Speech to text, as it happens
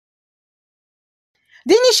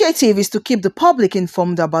The initiative is to keep the public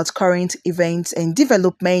informed about current events and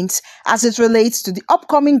developments as it relates to the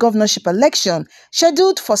upcoming governorship election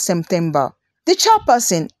scheduled for September. The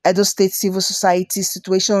chairperson, Edo State Civil Society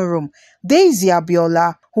Situation Room, Daisy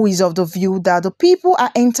Abiola, who is of the view that the people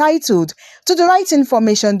are entitled to the right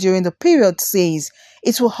information during the period, says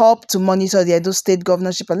it will help to monitor the Edo State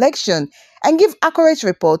governorship election and give accurate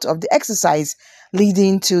report of the exercise,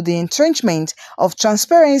 leading to the entrenchment of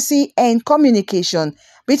transparency and communication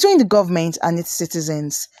between the government and its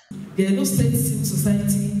citizens. The Edo State Civil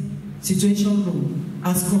Society Situation Room,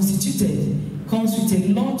 as constituted, comes with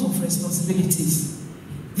a lot of responsibilities.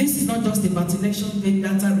 This is not just about election-based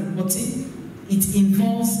data reporting, it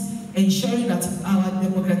involves ensuring that our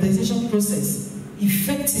democratization process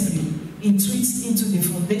effectively intuits into the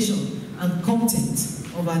foundation and content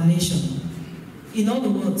of our nation. In other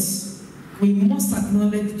words, we must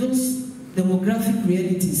acknowledge those demographic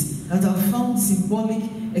realities that have found symbolic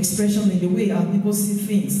expression in the way our people see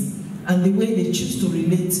things and the way they choose to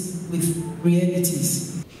relate with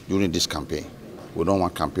realities. During this campaign, we don't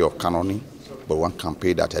want a campaign of cannoning, but one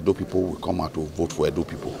campaign that Edo people will come out to vote for Edo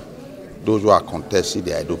people. Those who are contesting,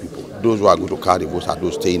 they are Edo people. Those who are going to carry votes are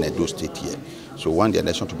those staying in Edo State here. So we want the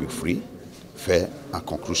election to be free, fair, and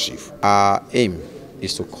conclusive. Our aim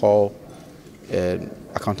is to call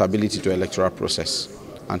accountability to electoral process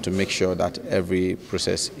and to make sure that every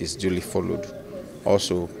process is duly followed.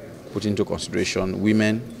 Also, put into consideration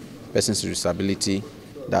women, persons with disability,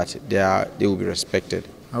 that they will be respected.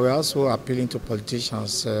 And we're also appealing to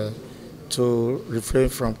politicians to refrain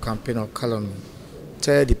from campaign of calumny.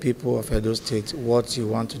 Tell the people of Edo State what you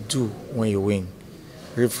want to do when you win.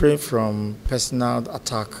 Refrain from personal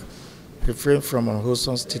attack. Refrain from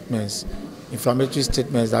unwholesome statements, inflammatory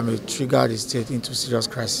statements that may trigger the state into serious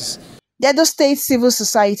crisis. The Edo State Civil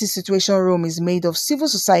Society Situation Room is made of civil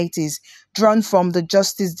societies drawn from the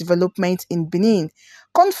Justice Development in Benin,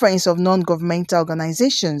 Conference of Non-Governmental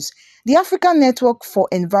Organizations, the African Network for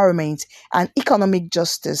Environment and Economic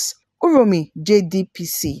Justice, Uromi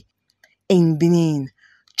JDPC, in Benin.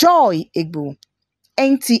 Joy Egbo,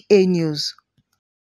 NTA News.